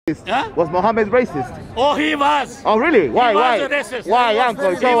Was Muhammad racist? Oh, he was. Oh, really? Why? He was a racist. Why,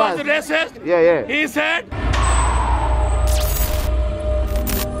 uncle? He was a racist. Yeah. He said.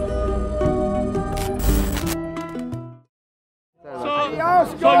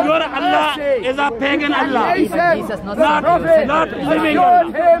 So your Allah is a pagan Allah. Not living Allah.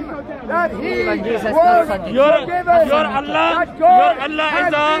 Your Allah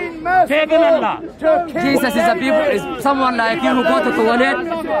is a pagan Allah. Jesus is a people, is someone like you who go to the toilet,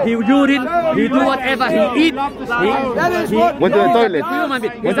 he urine, he do whatever, he eat. Went to the toilet.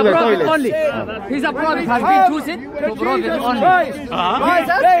 He's a prophet only. He's a prophet, has been chosen to prophet only.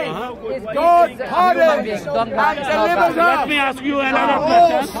 Let me ask you another question.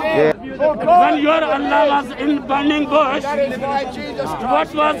 When your Allah was in burning bush,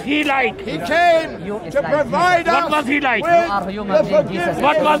 what was he like? He came to provide us. What was he like?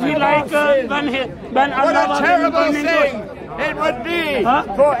 What was he like when Allah was in burning bush? It would be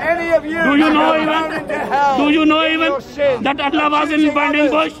for any of you. Do you know even that Allah was in burning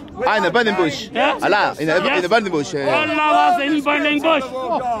bush? In the burning bush. Yeah? Allah in the burning bush. Allah was in burning bush.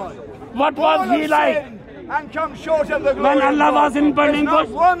 What was he like? And come short of the When Allah was in burning bush,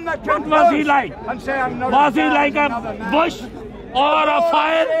 what was he like? Was he like a bush or a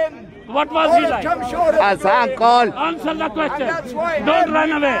fire? What was he like? Answer, uncle. Answer the question. Don't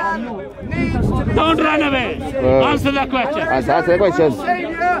run away. Don't run away. Answer the question. Answer the question.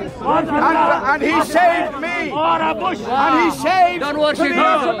 And he saved me. Or a bush. And he saved. Don't worship him.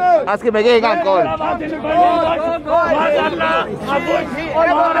 Ask him again, uncle. Was Allah a bush or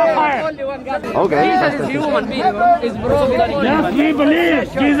a fire? Okay. Jesus is human being. Is broken. Yes, we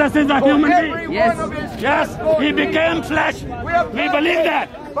believe Jesus is a human being. Yes. Yes, he became flesh. We believe that.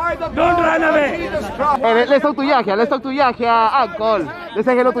 Don't run away. Hey, let's talk to Yahya. Let's talk to Yahya, uncle. Let's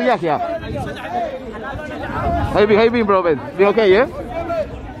say hello to Yahya. How you been, bro, man? Be okay, yeah?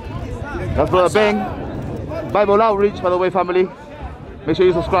 That's Brother Bang. Bible Outreach, by the way, family. Make sure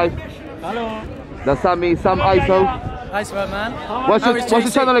you subscribe. Hello. That's Sam ISO. Nice one, man. What's your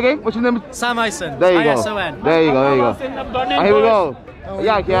channel again? What's your name? Sam Ison. There you go. ISON. There you go. Here we go.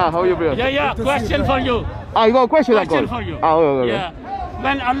 Yahya, how are you, bro? Yeah. Question for you. You got a question, uncle? Question for you. Okay. Yeah.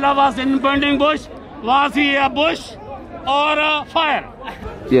 When Allah was in burning bush, was he a bush or a fire?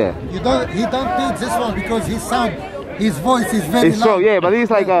 Yeah. He don't need this one because his voice is very It's loud. strong, yeah, but it's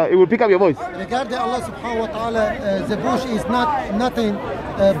like it will pick up your voice. Regarding Allah subhanahu wa ta'ala, the bush is nothing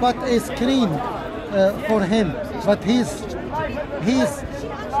but a screen for him. But he's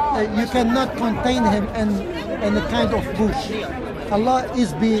you cannot contain him in a kind of bush. Allah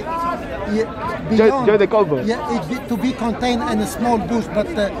is beyond Join the combo. to be contained in a small bush, but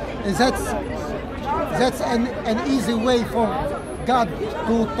that's an easy way for God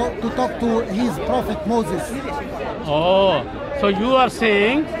to talk to his prophet Moses. Oh, so you are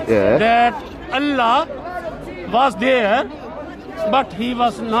saying that Allah was there, but he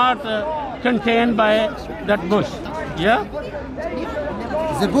was not contained by that bush. Yeah?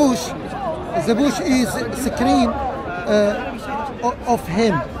 The bush is screen of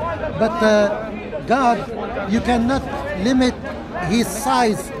him, but God, you cannot limit his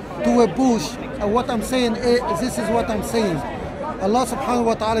size to a bush. What I'm saying this is what I'm saying. Allah subhanahu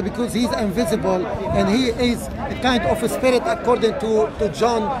wa ta'ala, because he's invisible and he is a kind of a spirit according to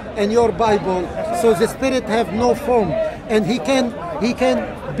John and your Bible, so the spirit have no form and he can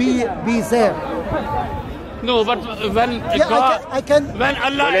be there. No, but when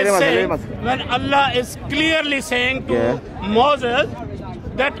when Allah is clearly saying to Moses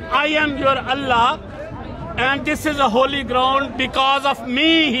that I am your Allah and this is a holy ground because of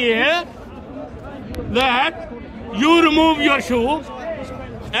me here, that you remove your shoe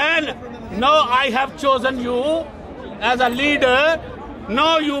and now I have chosen you as a leader.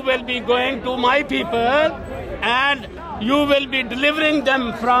 Now you will be going to my people and you will be delivering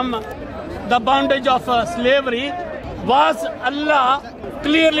them from the bondage of slavery. Was Allah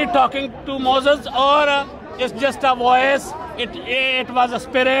clearly talking to Moses, or it's just a voice, it was a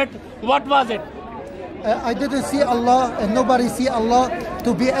spirit? What was it? I didn't see Allah and nobody see Allah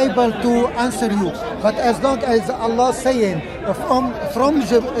to be able to answer you. But as long as Allah saying from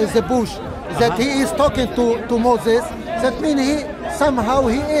the bush that he is talking to Moses, that means he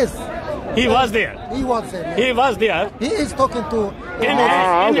is. He was there. He was there. He was there. He is talking to in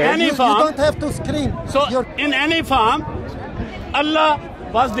Moses. any form. You don't have to scream. So in any form, Allah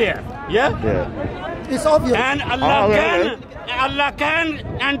was there. Yeah? It's obvious. And Allah can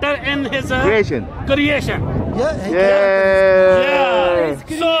enter in his creation. Yeah.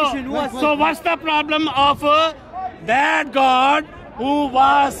 So what's the problem of that God who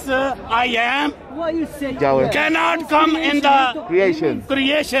was I am, cannot come in the creation.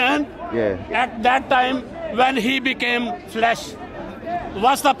 Yeah. At that time when he became flesh.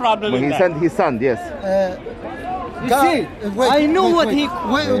 What's the problem When with he that? sent his son, yes. God, I know what he...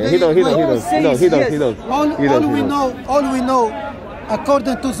 He does. All we know,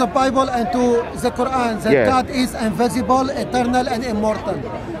 according to the Bible and to the Quran, that God is invisible, eternal, and immortal.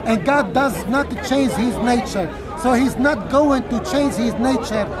 And God does not change his nature. So he's not going to change his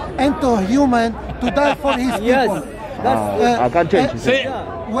nature into a human to die for his people. I can't change.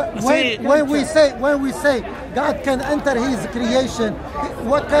 When we say God can enter his creation,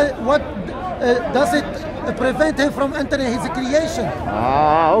 what does it prevent him from entering his creation?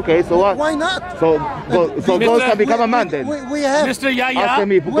 Okay, so what? Why not? So God can become a man then? We have Mr. Yahya, ask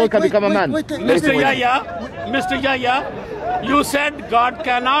me if God can become a man. Mr. Yahya, you said God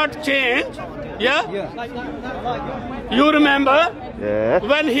cannot change. Yeah? You remember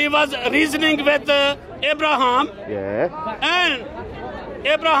when he was reasoning with Abraham, and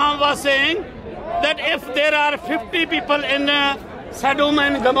Abraham was saying that if there are 50 people in Sodom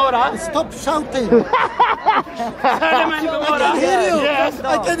and Gomorrah. Stop shouting. Sodom and Gomorrah. I can hear you. Yes.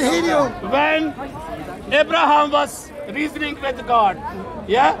 I can hear you. When Abraham was reasoning with God,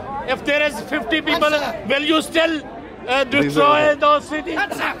 yeah, if there is 50 people, will you still destroy those cities?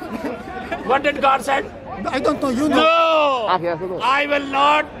 What did God say? I don't know. You know. No, I will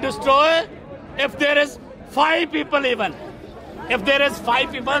not destroy if there is 5 people even. If there is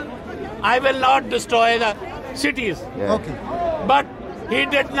 5 people, I will not destroy the cities. Yeah. Okay. But he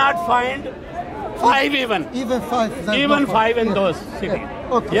did not find 5 even. Even 5. Even 5 in those cities.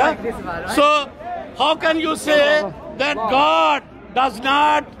 Okay. Yeah. So how can you say that God does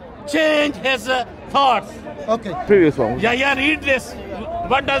not change his thoughts? Okay. Previous one. Yeah, read this.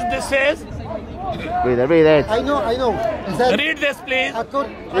 What does this say? Read it. I know. Read this, please. I don't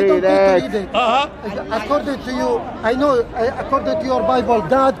need to read it. According to you, I know, according to your Bible,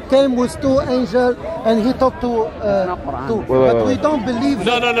 God came with 2 angels and he talked to 2. But we don't believe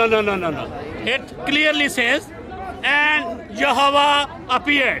No. It clearly says, and Jehovah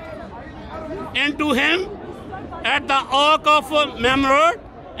appeared unto him at the oak of Mamre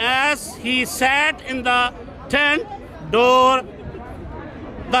as he sat in the tent door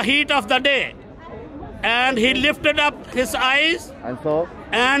the heat of the day. And he lifted up his eyes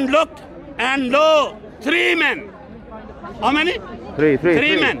and looked, and lo, 3 men. How many? 3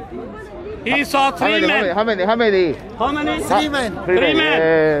 men. He saw 3 men. How many? How many? 3 men. 3 men.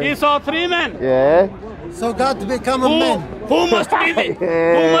 Yeah. He saw 3 men. Yeah. So God become a man. Who must be these?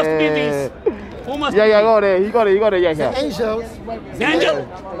 Who must be these? Who must Yeah, got it. You got it. The angels. Angel?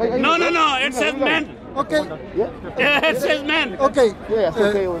 No. It says men. Okay. Yeah, it says men. Okay. Yeah,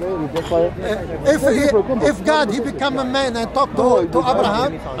 okay. If God he become a man and talk to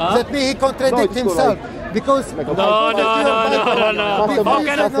Abraham, that means he contradict himself. Because No.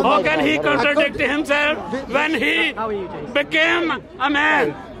 How can he contradict himself when he became a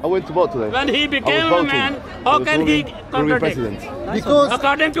man? I went to vote today. When he became a man, how can he contradict? Because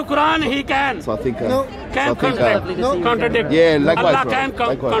according to Quran, he can. So I think Can contradict. Yeah, likewise. Allah can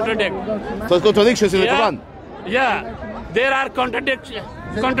contradict. So it's contradictions in the Quran. Yeah, there are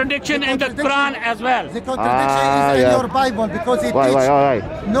contradiction in the Quran as well. the contradiction is in your Bible because it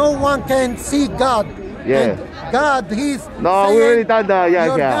teaches no one can see God. Yeah. And God, he's No, saying, we already done that.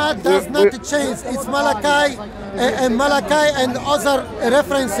 your God does not change. It's Malachi and other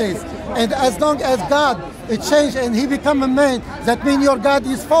references. And as long as God changed and he become a man, that means your God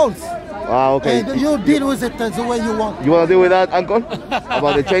is false. Okay. And you deal with it the way you want. You want to deal with that, Uncle?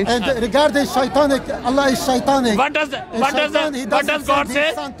 About the change? And regarding shaitanic, Allah is shaitanic. What does God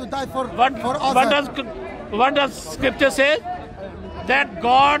say? What does Scripture say? That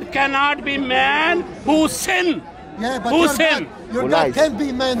God cannot be man who sin. Yeah, but who sin? Your God can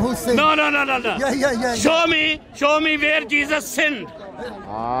be man who sin. No. Yeah. Show me where Jesus sinned.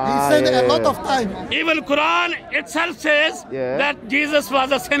 He sinned a lot of time. Even Quran itself says that Jesus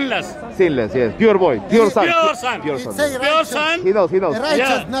was a sinless. Sinless, yes. Pure boy. Pure son. Pure son. It say Pure son. He knows.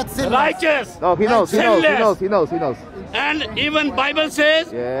 Righteous, not sinless. Righteous. No, he knows. And even Bible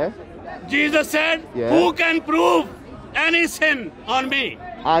says, Jesus said, who can prove any sin on me?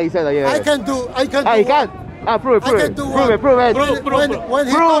 He said that, I can do. He can. Prove it.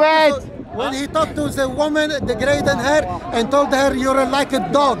 When he talked to the woman, the great in her, and told her you're like a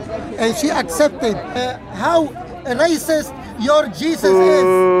dog, and she accepted. How racist your Jesus is.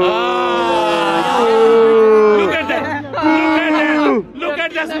 Look at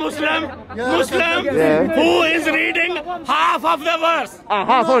at this Muslim who is reading half of the verse.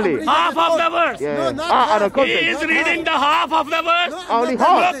 Half only. Half of the verse. Yeah. He is reading the half of the verse. Only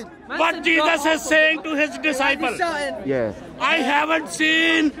half. Look what Jesus is saying to his disciples. Yeah. I haven't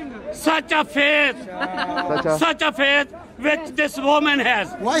seen such a faith, which this woman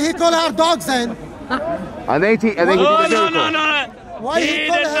has. Why he call her dogs then? I think he did a miracle. No. Why He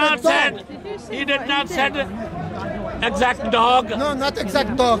did not said exact dog. No, not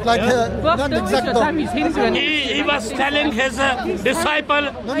exact dog. Like not exact dog. He was telling his disciple,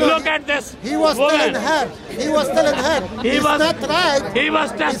 look at this. He was woman. telling her. He was telling her. It's not right. He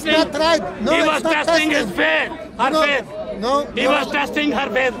was testing. It's not right. No, he was it's not testing testing. his faith. Her faith. No. He was testing her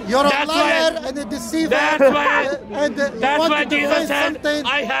faith. You're That's a liar why, and a deceiver. That's why. And That's why Jesus said,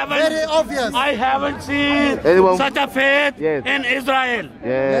 very obvious. I haven't seen such a faith in Israel.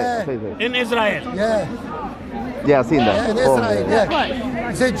 Yeah. In Israel. Yeah, I've seen that. In Israel,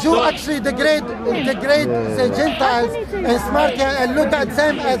 yeah. The Jew actually degrade the Gentiles and Smartia and look at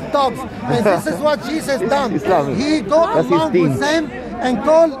them as dogs. And this is what Jesus done. Islamic. He go along with them and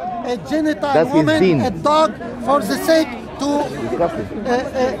call a Gentile woman a dog for the sake to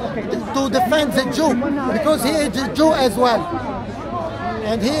defend the Jew, because he is a Jew as well,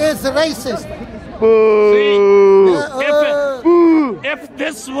 and he is racist. If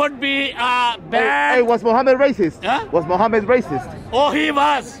this would be bad... Hey, was Muhammad racist? Huh? Was Muhammad racist? Oh, he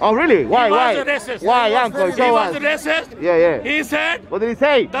was. Oh, really? Why? He was a racist. Why, uncle? He was a racist. Yeah. He said... What did he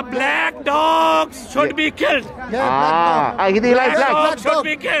say? The black dogs should be killed. He didn't like black. Dogs should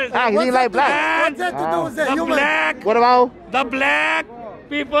be killed. He didn't like black. And What about? The black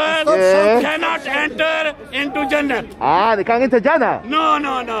people cannot enter into Jannah. They can't enter Jannah. No.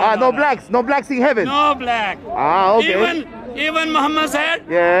 No blacks. No blacks in heaven. No black. Okay. Even Muhammad said,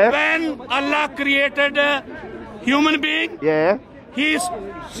 when Allah created a human being, he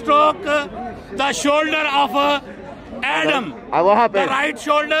struck the shoulder of Adam. What happened? The right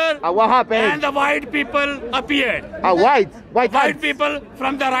shoulder. What happened? And the white people appeared. White people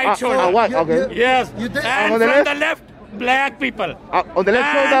from the right shoulder. White. Okay. Yes. And from the left, black people. On the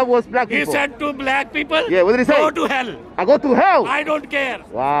left shoulder was black people. He said to black people, what did he say? Go to hell. Go to hell? I don't care.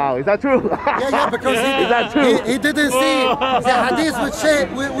 Wow, is that true? Because is that true? He didn't see the hadith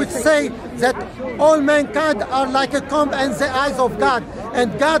which say that all mankind are like a comb in the eyes of God,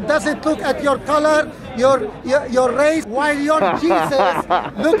 and God doesn't look at your color, your race, while your Jesus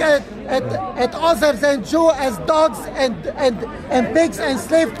look at others than Jew as dogs and pigs and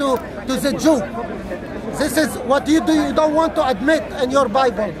slave to the Jew. This is what you do. You don't want to admit in your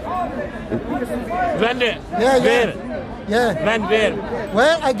Bible. When? Where? When? Where?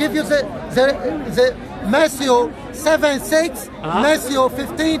 Well, I give you the Matthew 7:6, Matthew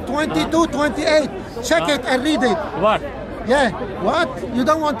 15:22, 28. Check it and read it. What? Yeah. What? You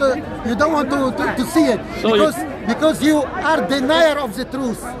don't want to see it because you are denier of the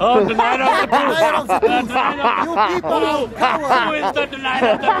truth. Oh, denier of the truth. Denier of the truth. You people are cowards. Who is the denier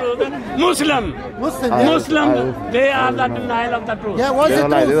of the truth? Muslim. Muslim. They are the denial of the truth. Yeah, what's the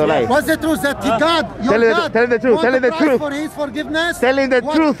truth? What's the truth that God, your God, tell him the truth. Tell him the truth. For His forgiveness. Tell him the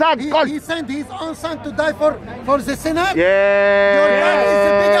truth. He sent His own Son to die for the sinner. Yeah. Your God is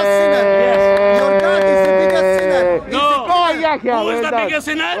the biggest sinner. Yes. Your God is the biggest sinner. No. Who is the biggest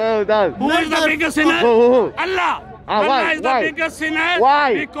sinner? Well done. Who is the biggest sinner? Who? Allah. Allah is the biggest sinner.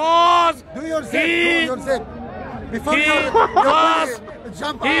 Why? Do Because yourself. Before he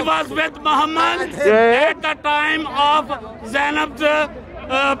was with Muhammad at the time of Zainab's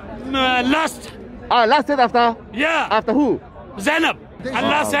lust. Lusted after? Yeah. After who? Zainab.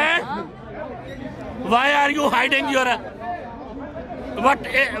 Allah said, why are you hiding your...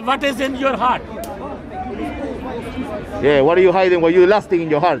 What is in your heart? Yeah, what are you hiding? What are you lusting in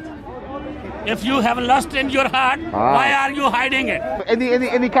your heart? If you have lust in your heart, why are you hiding it?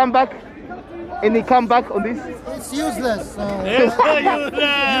 Any comeback? Any comeback on this? It's useless. It's useless.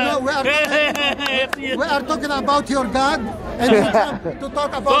 We are talking about your God, and you jump to talk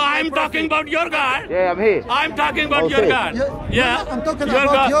about. So I'm talking about your God. Yeah, I'm here. I'm talking about your God. Yeah, I'm talking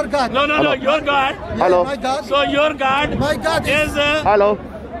about your God. No, your God. Hello. My God. So your God. My God is. Hello.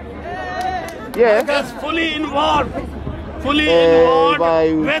 Yeah. Is fully involved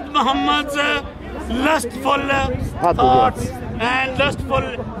with Muhammad's lustful thoughts and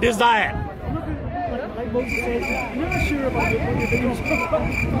lustful desire. Go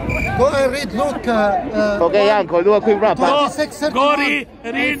and read Luke. Okay, uncle, do a quick wrap. Go read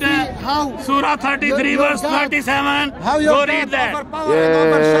Surah 33 verse 37. Go read that.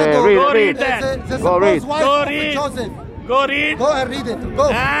 Go read that. Go read. Go read. Go and read it. Go.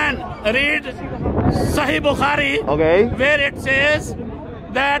 And read Sahih Bukhari, where it says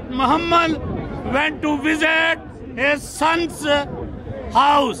that Muhammad went to visit his son's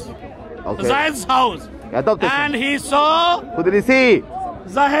house, Zahid's house, and he saw Who did he see?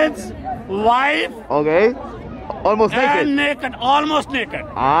 Zahid's wife. Okay. Almost and naked. Almost naked.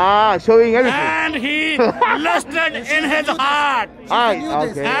 Ah, showing everything. And he lusted in his heart.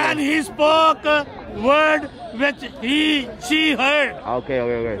 Okay. And he spoke a word which she heard. Okay.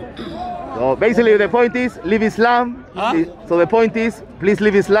 So basically the point is, leave Islam. So the point is, please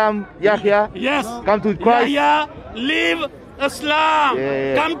leave Islam, Yahya. Yes. Come to Christ. Yahya, leave Islam.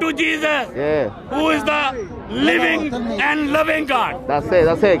 Come to Jesus. Who is the living and loving God. That's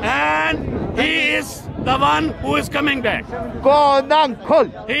it. And he is the one who is coming back.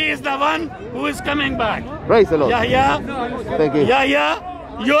 He is the one who is coming back. Praise the Lord. Yahya, Thank you.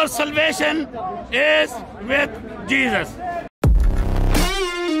 Yahya, your salvation is with Jesus.